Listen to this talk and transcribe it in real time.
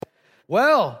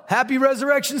Well, happy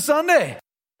Resurrection Sunday.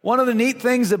 One of the neat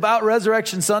things about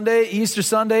Resurrection Sunday, Easter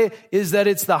Sunday, is that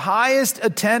it's the highest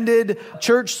attended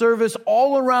church service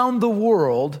all around the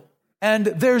world, and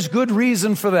there's good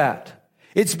reason for that.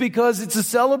 It's because it's a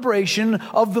celebration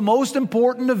of the most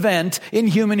important event in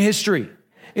human history.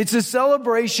 It's a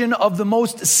celebration of the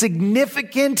most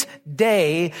significant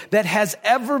day that has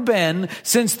ever been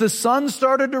since the sun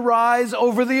started to rise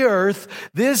over the earth.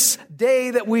 This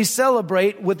day that we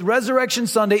celebrate with Resurrection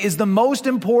Sunday is the most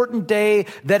important day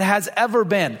that has ever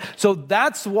been. So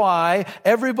that's why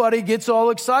everybody gets all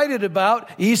excited about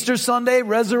Easter Sunday,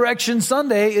 Resurrection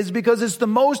Sunday, is because it's the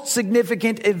most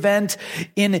significant event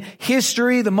in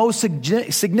history, the most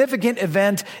significant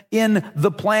event in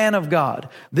the plan of God.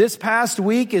 This past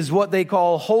week is what they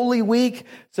call Holy Week.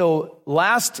 So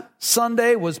last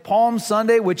Sunday was Palm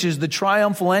Sunday, which is the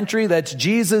triumphal entry. That's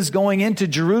Jesus going into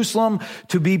Jerusalem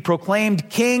to be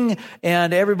proclaimed king.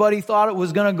 And everybody thought it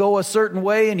was going to go a certain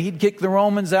way and he'd kick the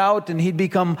Romans out and he'd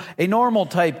become a normal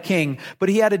type king. But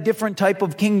he had a different type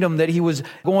of kingdom that he was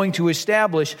going to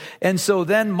establish. And so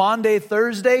then Maundy,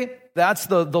 Thursday, that's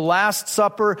the Last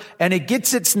Supper, and it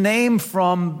gets its name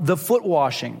from the foot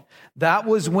washing. That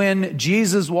was when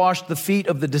Jesus washed the feet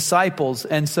of the disciples.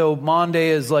 And so Maundy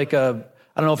is like I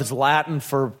don't know if it's Latin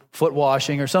for foot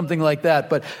washing or something like that,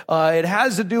 but it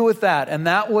has to do with that. And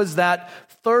that was that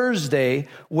Thursday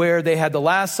where they had the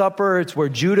Last Supper. It's where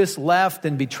Judas left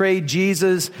and betrayed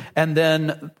Jesus. And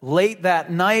then late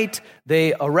that night,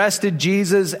 they arrested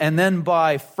Jesus. And then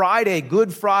by Friday,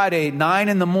 Good Friday, 9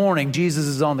 a.m, Jesus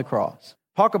is on the cross.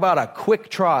 Talk about a quick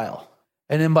trial.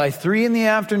 And then by 3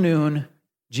 p.m,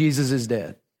 Jesus is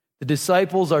dead. The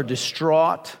disciples are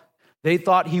distraught. They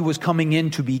thought he was coming in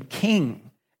to be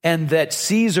king and that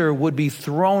Caesar would be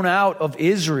thrown out of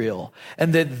Israel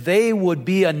and that they would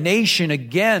be a nation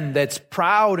again that's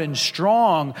proud and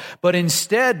strong. But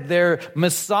instead, their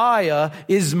Messiah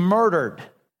is murdered.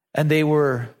 And they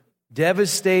were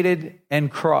devastated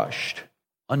and crushed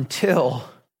until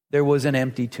there was an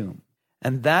empty tomb.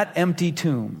 And that empty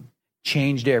tomb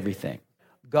changed everything.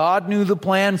 God knew the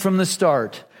plan from the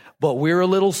start, but we're a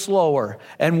little slower.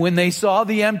 And when they saw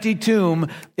the empty tomb,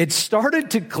 it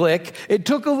started to click. It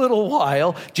took a little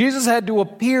while. Jesus had to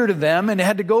appear to them and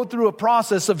had to go through a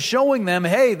process of showing them,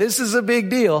 hey, this is a big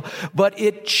deal. But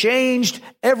it changed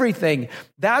everything.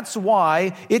 That's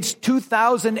why it's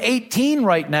 2018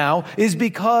 right now, is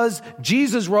because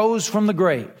Jesus rose from the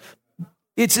grave.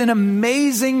 It's an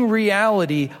amazing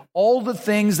reality, all the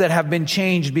things that have been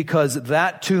changed because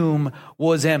that tomb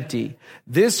was empty.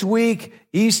 This week,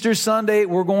 Easter Sunday,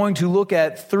 we're going to look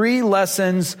at 3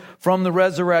 lessons from the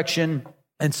resurrection.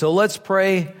 And so let's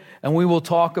pray and we will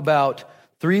talk about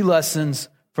 3 lessons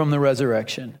from the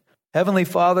resurrection. Heavenly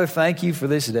Father, thank you for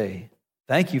this day.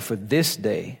 Thank you for this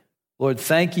day. Lord,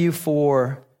 thank you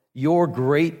for your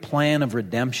great plan of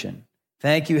redemption.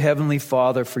 Thank you, Heavenly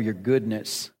Father, for your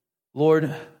goodness.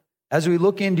 Lord, as we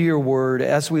look into your word,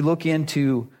 as we look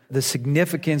into the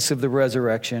significance of the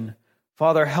resurrection,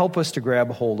 Father, help us to grab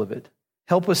hold of it.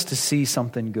 Help us to see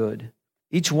something good.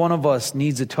 Each one of us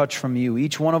needs a touch from you.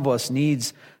 Each one of us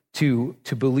needs to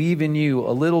believe in you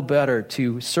a little better,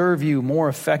 to serve you more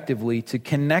effectively, to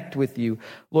connect with you.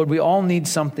 Lord, we all need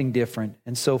something different.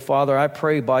 And so, Father, I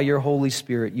pray by your Holy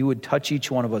Spirit, you would touch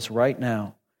each one of us right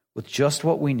now with just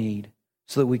what we need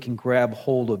so that we can grab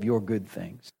hold of your good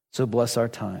things. So bless our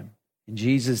time. In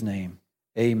Jesus' name,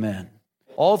 amen.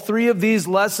 All 3 of these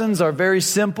lessons are very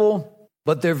simple,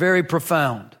 but they're very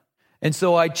profound. And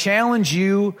so I challenge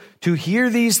you to hear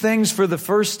these things for the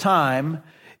first time.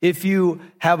 If you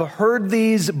have heard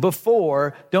these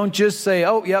before, don't just say,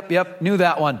 oh, yep, knew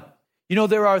that one. You know,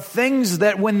 there are things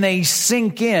that when they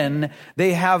sink in,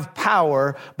 they have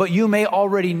power, but you may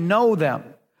already know them.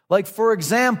 Like, for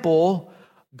example,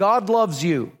 God loves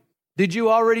you. Did you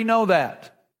already know that?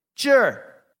 Sure,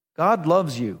 God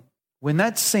loves you. When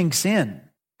that sinks in,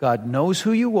 God knows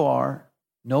who you are,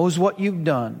 knows what you've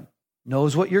done,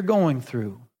 knows what you're going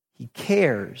through. He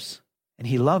cares, and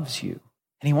he loves you,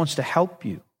 and he wants to help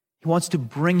you. He wants to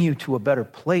bring you to a better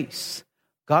place.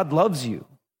 God loves you.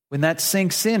 When that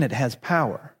sinks in, it has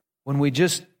power. When we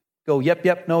just go,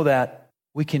 yep, know that,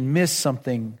 we can miss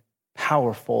something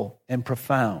powerful and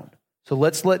profound. So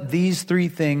let's let these 3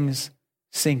 things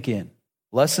sink in.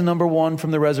 Lesson number 1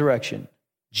 from the resurrection.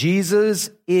 Jesus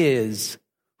is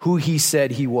who he said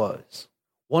he was.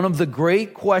 One of the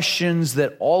great questions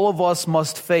that all of us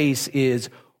must face is,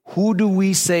 who do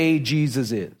we say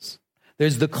Jesus is?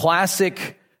 There's the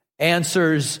classic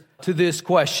answers to this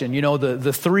question. You know,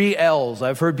 the 3 L's.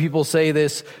 I've heard people say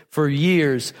this for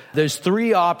years. There's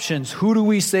 3 options. Who do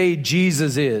we say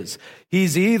Jesus is?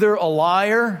 He's either a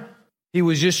liar, he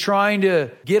was just trying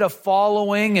to get a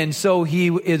following, and so he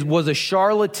was a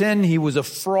charlatan, he was a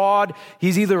fraud.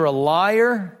 He's either a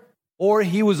liar or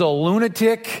he was a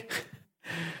lunatic.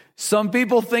 Some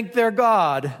people think they're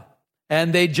God,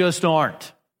 and they just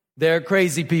aren't. They're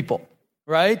crazy people,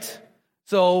 right?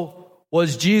 So,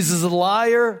 was Jesus a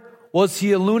liar? Was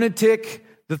he a lunatic?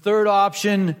 The third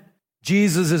option,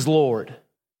 Jesus is Lord.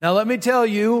 Now let me tell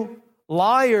you,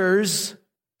 liars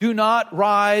do not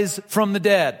rise from the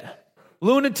dead.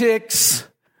 Lunatics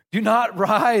do not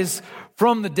rise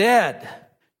from the dead.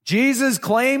 Jesus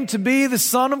claimed to be the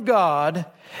Son of God,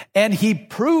 and he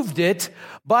proved it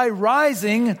by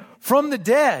rising from the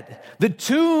dead. The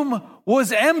tomb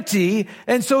was empty,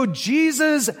 and so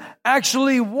Jesus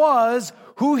actually was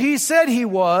who he said he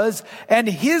was, and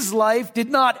his life did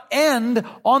not end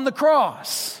on the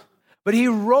cross. But he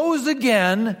rose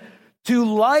again to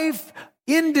life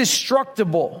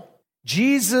indestructible.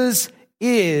 Jesus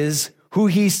is who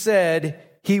he said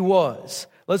he was.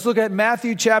 Let's look at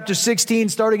Matthew chapter 16,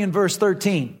 starting in verse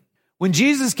 13. When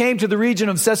Jesus came to the region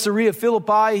of Caesarea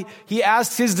Philippi, he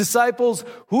asked his disciples,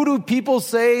 "Who do people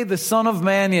say the Son of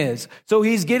Man is?" So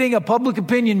he's getting a public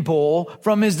opinion poll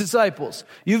from his disciples.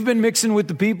 You've been mixing with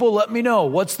the people. Let me know.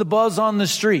 What's the buzz on the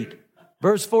street?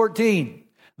 Verse 14.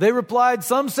 They replied,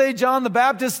 "Some say John the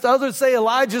Baptist, others say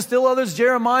Elijah, still others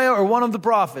Jeremiah or one of the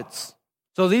prophets."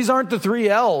 So these aren't the three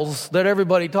L's that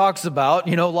everybody talks about,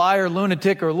 liar,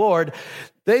 lunatic, or Lord.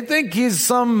 They think he's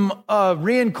some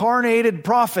reincarnated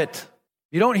prophet.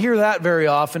 You don't hear that very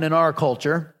often in our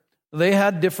culture. They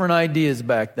had different ideas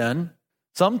back then.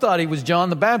 Some thought he was John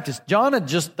the Baptist. John had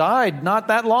just died not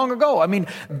that long ago. I mean,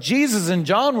 Jesus and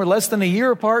John were less than a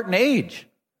year apart in age.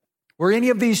 Were any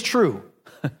of these true?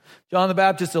 John the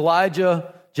Baptist,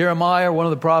 Elijah, Jeremiah, one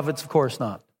of the prophets? Of course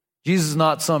not. Jesus is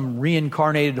not some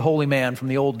reincarnated holy man from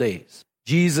the old days.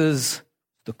 Jesus,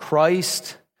 the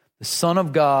Christ, the Son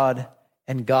of God,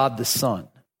 and God the Son.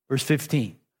 Verse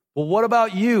 15. "Well, what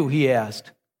about you?" he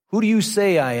asked. "Who do you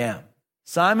say I am?"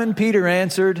 Simon Peter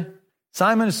answered.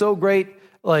 Simon is so great,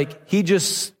 he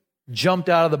just jumped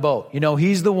out of the boat.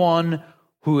 He's the one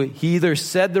who he either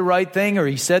said the right thing or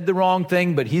he said the wrong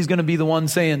thing, but he's going to be the one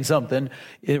saying something.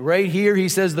 Right here, he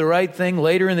says the right thing.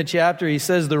 Later in the chapter, he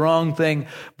says the wrong thing,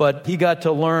 but he got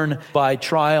to learn by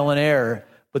trial and error.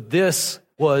 But this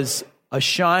was a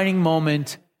shining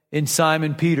moment in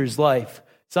Simon Peter's life.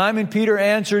 Simon Peter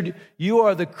answered, "You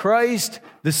are the Christ,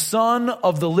 the Son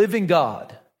of the living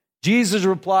God." Jesus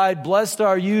replied, "Blessed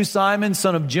are you, Simon,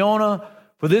 son of Jonah,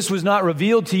 for this was not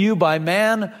revealed to you by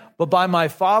man, but by my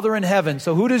Father in heaven."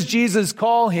 So who does Jesus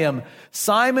call him?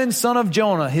 Simon, son of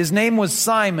Jonah. His name was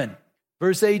Simon.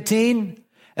 Verse 18,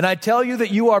 "And I tell you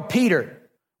that you are Peter,"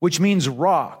 which means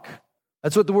rock.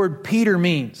 That's what the word Peter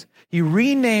means. He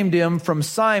renamed him from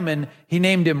Simon, he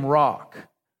named him rock,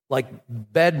 like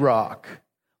bedrock,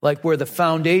 like where the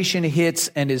foundation hits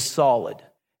and is solid.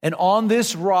 "And on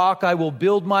this rock I will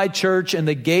build my church, and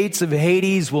the gates of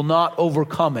Hades will not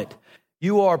overcome it."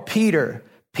 You are Peter.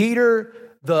 Peter,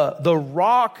 the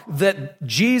rock that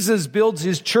Jesus builds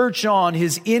his church on,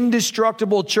 his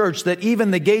indestructible church that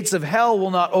even the gates of hell will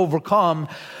not overcome.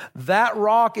 That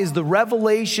rock is the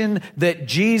revelation that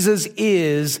Jesus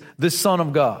is the Son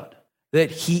of God,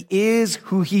 that he is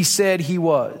who he said he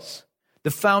was.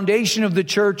 The foundation of the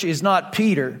church is not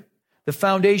Peter. The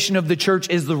foundation of the church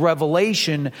is the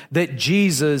revelation that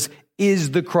Jesus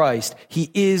is the Christ. He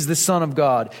is the Son of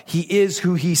God. He is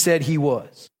who he said he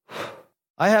was.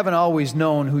 I haven't always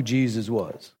known who Jesus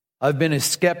was. I've been a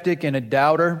skeptic and a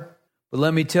doubter, but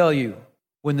let me tell you,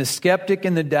 when the skeptic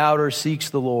and the doubter seeks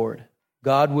the Lord,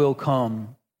 God will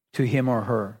come to him or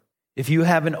her. If you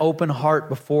have an open heart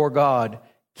before God,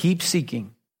 keep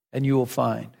seeking and you will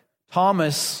find.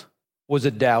 Thomas was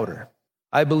a doubter.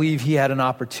 I believe he had an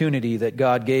opportunity that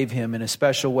God gave him in a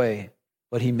special way,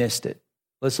 but he missed it.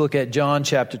 Let's look at John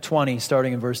chapter 20,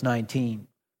 starting in verse 19.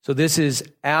 So this is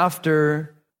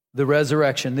after the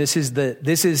resurrection. This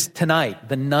is tonight,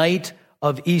 the night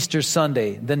of Easter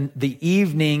Sunday, the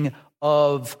evening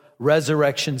of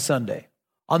Resurrection Sunday.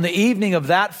 On the evening of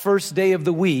that first day of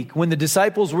the week, when the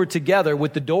disciples were together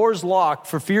with the doors locked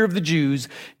for fear of the Jews,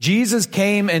 Jesus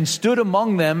came and stood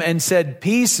among them and said,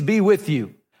 "Peace be with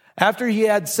you." After he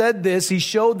had said this, he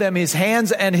showed them his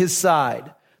hands and his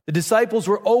side. The disciples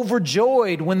were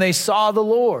overjoyed when they saw the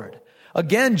Lord.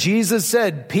 Again, Jesus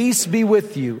said, "Peace be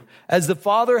with you. As the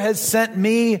Father has sent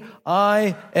me,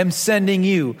 I am sending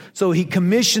you." So he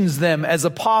commissions them as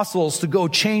apostles to go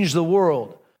change the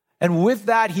world. And with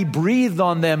that, he breathed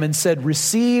on them and said,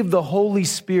 "Receive the Holy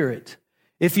Spirit.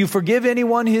 If you forgive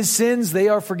anyone his sins, they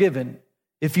are forgiven.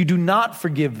 If you do not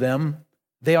forgive them,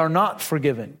 they are not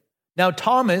forgiven. Now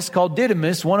Thomas, called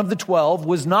Didymus, one of the 12,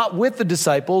 was not with the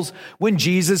disciples when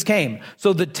Jesus came.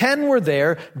 So the 10 were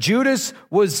there. Judas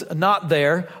was not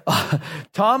there.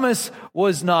 Thomas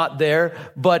was not there,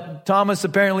 but Thomas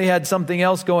apparently had something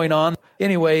else going on.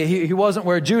 Anyway, he wasn't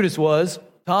where Judas was.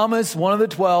 Thomas, one of the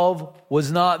 12,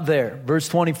 was not there. Verse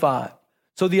 25.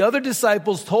 So the other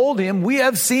disciples told him, "We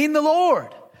have seen the Lord."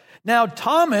 Now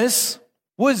Thomas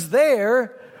was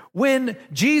there when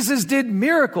Jesus did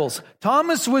miracles.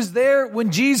 Thomas was there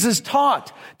when Jesus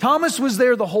taught. Thomas was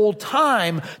there the whole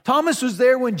time. Thomas was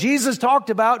there when Jesus talked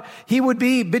about he would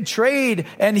be betrayed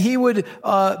and he would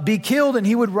be killed and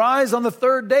he would rise on the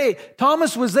third day.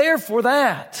 Thomas was there for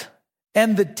that.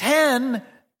 And the 10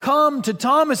 come to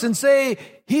Thomas and say,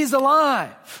 "He's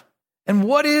alive." And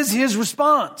what is his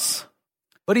response?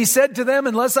 But he said to them,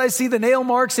 "Unless I see the nail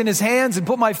marks in his hands and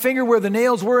put my finger where the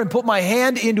nails were and put my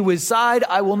hand into his side,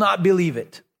 I will not believe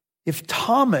it." If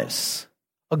Thomas,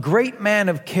 a great man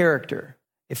of character,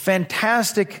 a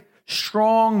fantastic,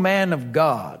 strong man of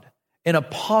God, an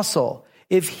apostle,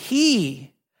 if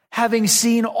he, having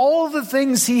seen all the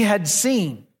things he had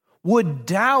seen, would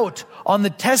doubt on the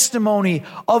testimony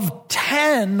of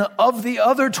 10 of the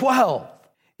other 12,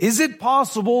 is it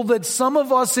possible that some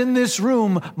of us in this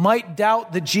room might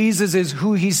doubt that Jesus is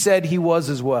who he said he was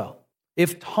as well?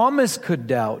 If Thomas could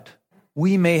doubt,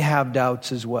 we may have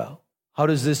doubts as well. How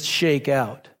does this shake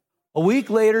out? A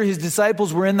week later, his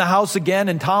disciples were in the house again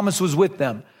and Thomas was with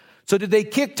them. So did they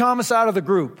kick Thomas out of the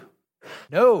group?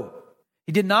 No.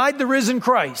 He denied the risen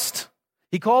Christ.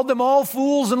 He called them all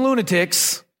fools and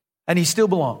lunatics, and he still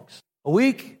belongs. A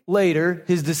week later,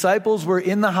 his disciples were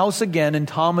in the house again and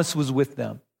Thomas was with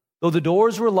them. Though the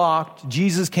doors were locked,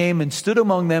 Jesus came and stood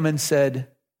among them and said,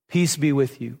 "Peace be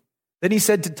with you." Then he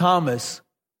said to Thomas,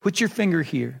 "Put your finger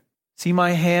here. See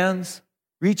my hands?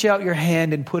 Reach out your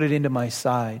hand and put it into my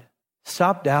side.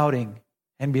 Stop doubting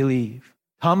and believe."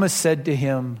 Thomas said to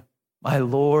him, "My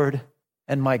Lord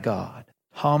and my God."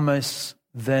 Thomas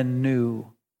then knew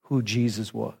who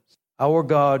Jesus was. Our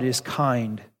God is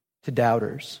kind to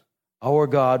doubters. Our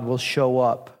God will show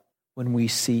up when we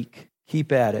seek.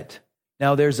 Keep at it.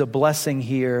 Now there's a blessing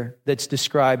here that's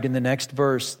described in the next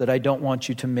verse that I don't want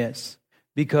you to miss,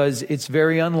 because it's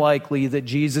very unlikely that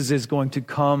Jesus is going to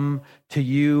come to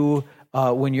you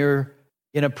when you're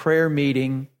in a prayer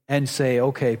meeting and say,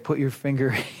 "Okay, put your finger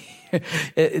here."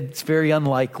 It's very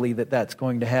unlikely that that's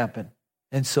going to happen.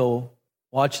 And so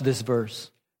watch this verse.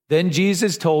 Then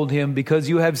Jesus told him, "Because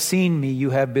you have seen me,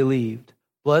 you have believed.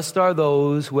 Blessed are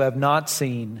those who have not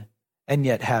seen and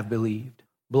yet have believed."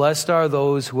 Blessed are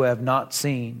those who have not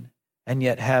seen and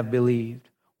yet have believed.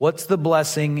 What's the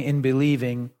blessing in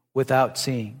believing without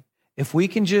seeing? If we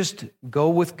can just go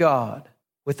with God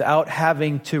without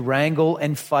having to wrangle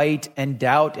and fight and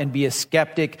doubt and be a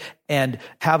skeptic and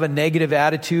have a negative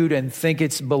attitude and think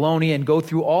it's baloney and go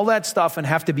through all that stuff and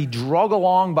have to be drug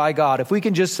along by God, if we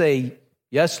can just say,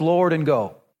 "Yes, Lord," and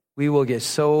go, we will get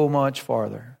so much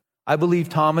farther. I believe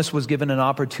Thomas was given an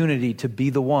opportunity to be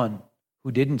the one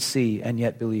who didn't see and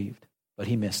yet believed, but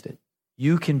he missed it.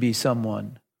 You can be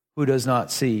someone who does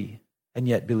not see and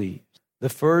yet believes. The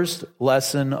first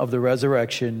lesson of the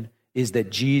resurrection is that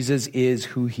Jesus is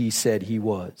who he said he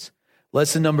was.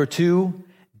 Lesson number 2,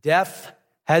 death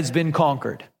has been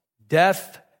conquered.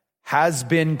 Death has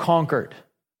been conquered.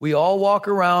 We all walk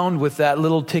around with that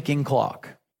little ticking clock.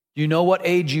 Do you know what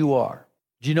age you are?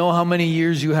 Do you know how many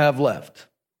years you have left?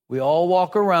 We all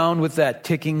walk around with that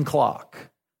ticking clock.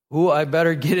 Ooh, I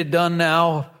better get it done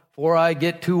now before I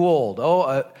get too old.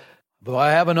 Do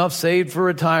I have enough saved for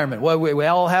retirement? Well, we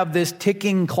all have this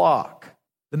ticking clock.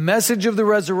 The message of the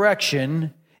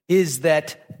resurrection is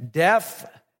that death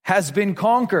has been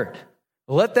conquered.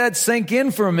 Let that sink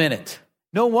in for a minute.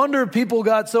 No wonder people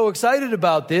got so excited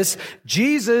about this.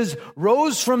 Jesus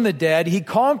rose from the dead. He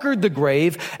conquered the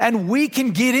grave, and we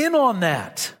can get in on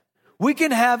that. We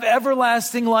can have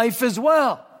everlasting life as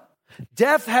well.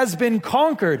 Death has been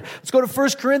conquered. Let's go to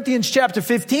 1 Corinthians chapter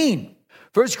 15.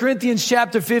 1 Corinthians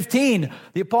chapter 15,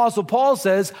 the Apostle Paul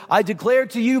says, "I declare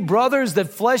to you, brothers,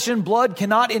 that flesh and blood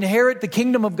cannot inherit the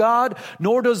kingdom of God,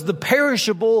 nor does the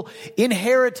perishable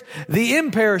inherit the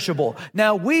imperishable."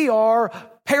 Now we are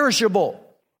perishable.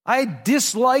 I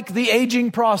dislike the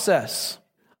aging process.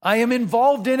 I am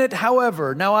involved in it,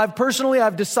 however. Now I've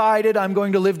decided I'm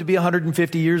going to live to be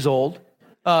 150 years old.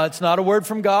 It's not a word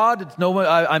from God.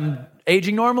 I'm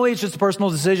aging normally. It's just a personal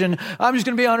decision. I'm just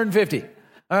going to be 150.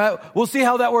 All right. We'll see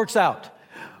how that works out.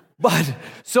 But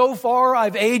so far,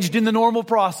 I've aged in the normal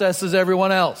process as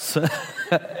everyone else.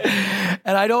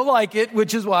 And I don't like it,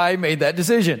 which is why I made that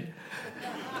decision.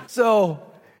 So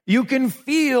You can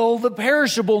feel the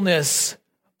perishableness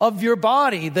of your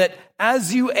body, that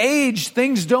as you age,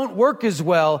 things don't work as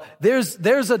well.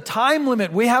 There's a time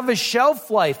limit. We have a shelf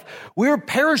life. We're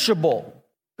perishable.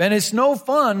 And it's no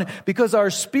fun because our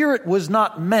spirit was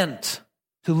not meant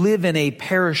to live in a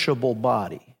perishable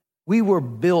body. We were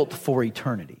built for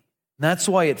eternity. That's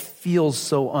why it feels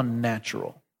so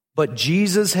unnatural. But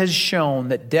Jesus has shown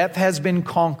that death has been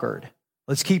conquered.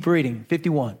 Let's keep reading.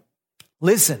 51.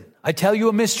 Listen, I tell you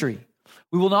a mystery.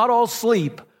 We will not all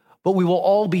sleep, but we will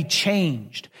all be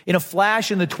changed. In a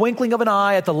flash, in the twinkling of an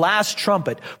eye, at the last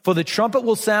trumpet. For the trumpet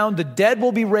will sound, the dead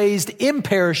will be raised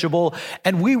imperishable,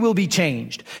 and we will be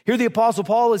changed. Here the Apostle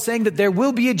Paul is saying that there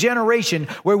will be a generation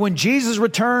where when Jesus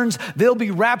returns, they'll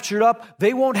be raptured up.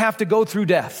 They won't have to go through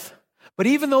death. But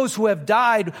even those who have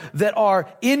died that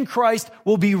are in Christ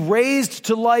will be raised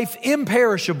to life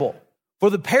imperishable. For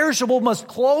the perishable must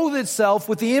clothe itself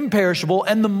with the imperishable,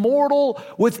 and the mortal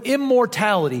with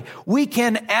immortality. We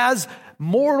can, as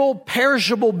mortal,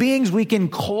 perishable beings, we can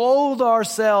clothe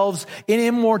ourselves in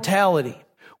immortality.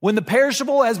 When the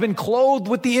perishable has been clothed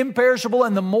with the imperishable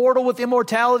and the mortal with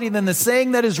immortality, then the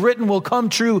saying that is written will come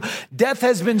true. Death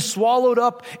has been swallowed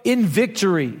up in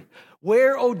victory.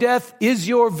 Where, O death, is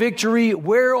your victory?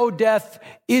 Where, O death,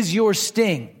 is your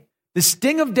sting? The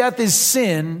sting of death is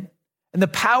sin, and the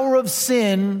power of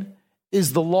sin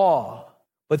is the law.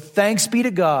 But thanks be to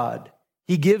God,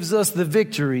 He gives us the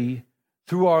victory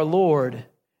through our Lord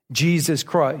Jesus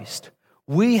Christ.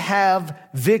 We have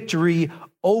victory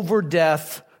over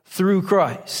death through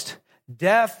Christ.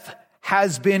 Death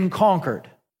has been conquered.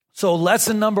 So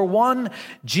lesson number 1,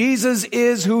 Jesus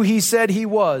is who He said He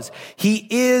was. He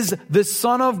is the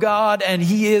Son of God, and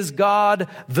He is God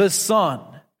the Son.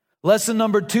 Lesson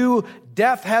number 2,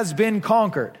 death has been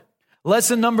conquered.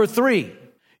 Lesson number 3,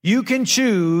 you can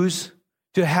choose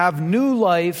to have new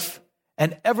life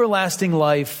and everlasting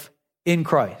life in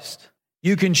Christ.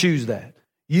 You can choose that.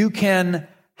 You can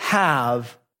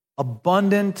have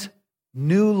abundant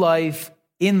new life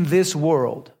in this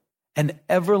world and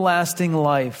everlasting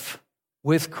life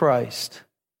with Christ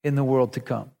in the world to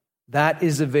come. That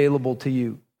is available to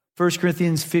you. 1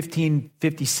 Corinthians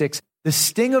 15:56. The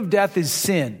sting of death is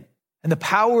sin, and the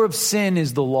power of sin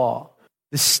is the law.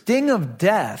 The sting of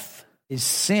death is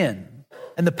sin,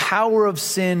 and the power of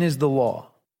sin is the law.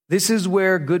 This is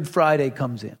where Good Friday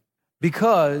comes in.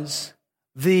 Because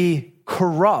the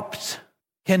corrupt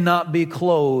cannot be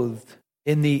clothed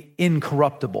in the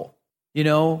incorruptible. You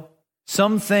know,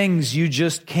 some things you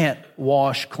just can't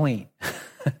wash clean.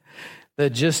 They're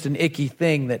just an icky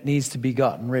thing that needs to be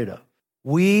gotten rid of.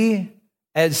 We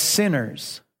as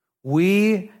sinners,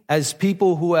 we as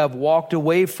people who have walked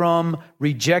away from,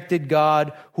 rejected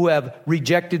God, who have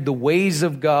rejected the ways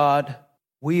of God,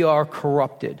 we are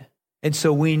corrupted. And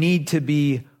so we need to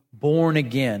be born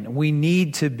again. We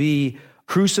need to be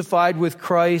crucified with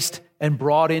Christ and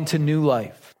brought into new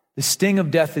life. The sting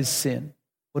of death is sin.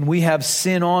 When we have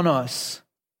sin on us,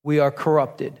 we are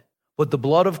corrupted. But the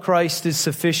blood of Christ is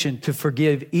sufficient to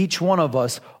forgive each one of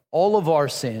us all of our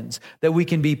sins, that we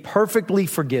can be perfectly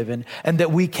forgiven and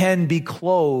that we can be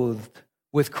clothed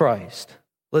with Christ.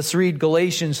 Let's read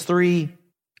Galatians 3,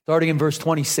 starting in verse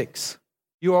 26.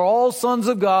 You are all sons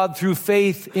of God through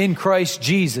faith in Christ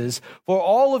Jesus. For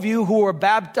all of you who are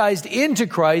baptized into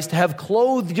Christ have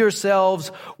clothed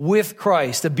yourselves with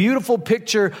Christ. A beautiful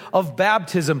picture of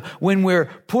baptism. When we're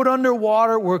put under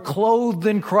water, we're clothed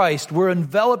in Christ. We're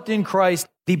enveloped in Christ.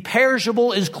 The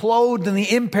perishable is clothed in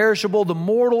the imperishable. The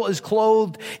mortal is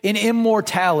clothed in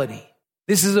immortality.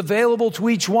 This is available to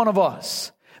each one of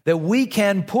us, that we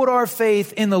can put our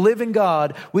faith in the living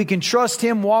God. We can trust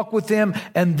Him, walk with Him,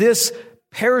 and this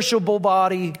perishable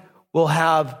body will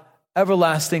have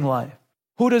everlasting life.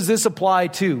 Who does this apply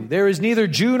to? There is neither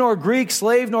Jew nor Greek,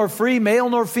 slave nor free, male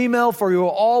nor female, for you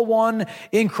are all one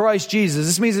in Christ Jesus.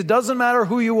 This means it doesn't matter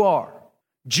who you are,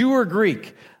 Jew or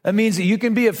Greek. That means that you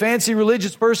can be a fancy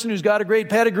religious person who's got a great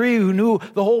pedigree, who knew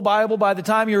the whole Bible by the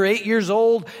time you're 8 years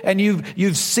old, and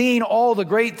you've seen all the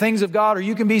great things of God. Or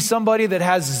you can be somebody that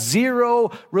has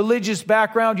zero religious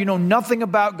background. You know nothing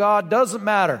about God. Doesn't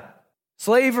matter.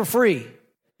 Slave or free.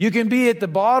 You can be at the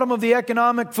bottom of the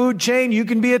economic food chain. You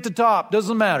can be at the top.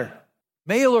 Doesn't matter.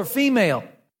 Male or female.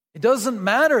 It doesn't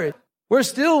matter. We're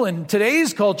still in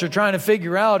today's culture trying to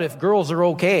figure out if girls are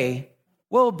okay.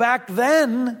 Well, back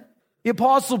then, the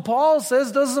Apostle Paul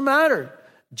says doesn't matter.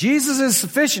 Jesus is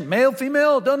sufficient. Male,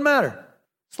 female, it doesn't matter.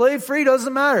 Slave, free,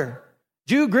 doesn't matter.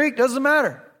 Jew, Greek, doesn't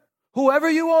matter. Whoever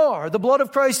you are, the blood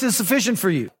of Christ is sufficient for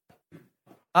you.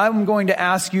 I'm going to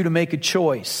ask you to make a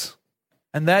choice.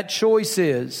 And that choice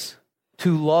is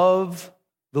to love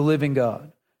the living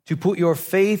God, to put your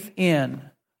faith in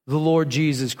the Lord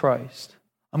Jesus Christ.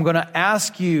 I'm going to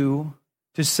ask you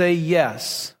to say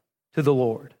yes to the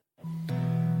Lord.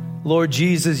 Lord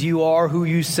Jesus, you are who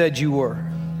you said you were.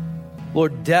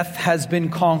 Lord, death has been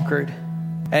conquered,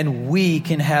 and we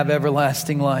can have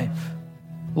everlasting life.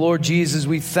 Lord Jesus,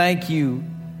 we thank you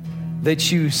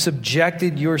that you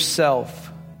subjected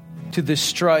yourself to the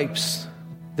stripes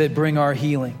that bring our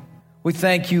healing. We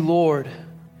thank you, Lord,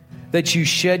 that you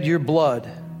shed your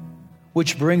blood,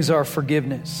 which brings our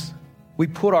forgiveness. We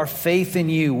put our faith in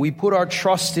you. We put our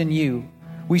trust in you.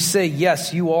 We say,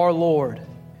 yes, you are Lord.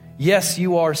 Yes,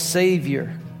 you are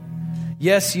Savior.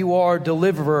 Yes, you are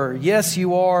Deliverer. Yes,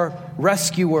 you are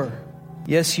Rescuer.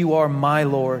 Yes, you are my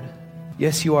Lord.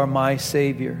 Yes, you are my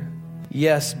Savior.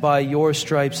 Yes, by your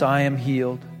stripes I am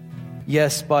healed.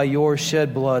 Yes, by your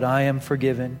shed blood I am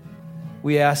forgiven.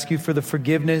 We ask you for the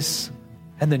forgiveness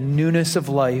and the newness of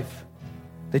life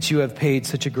that you have paid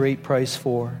such a great price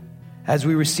for. As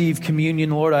we receive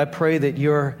communion, Lord, I pray that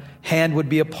your hand would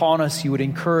be upon us. You would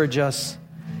encourage us.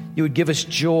 You would give us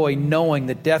joy knowing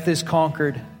that death is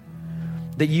conquered,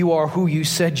 that you are who you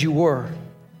said you were,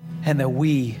 and that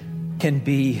we can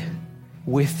be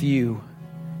with you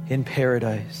in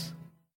paradise.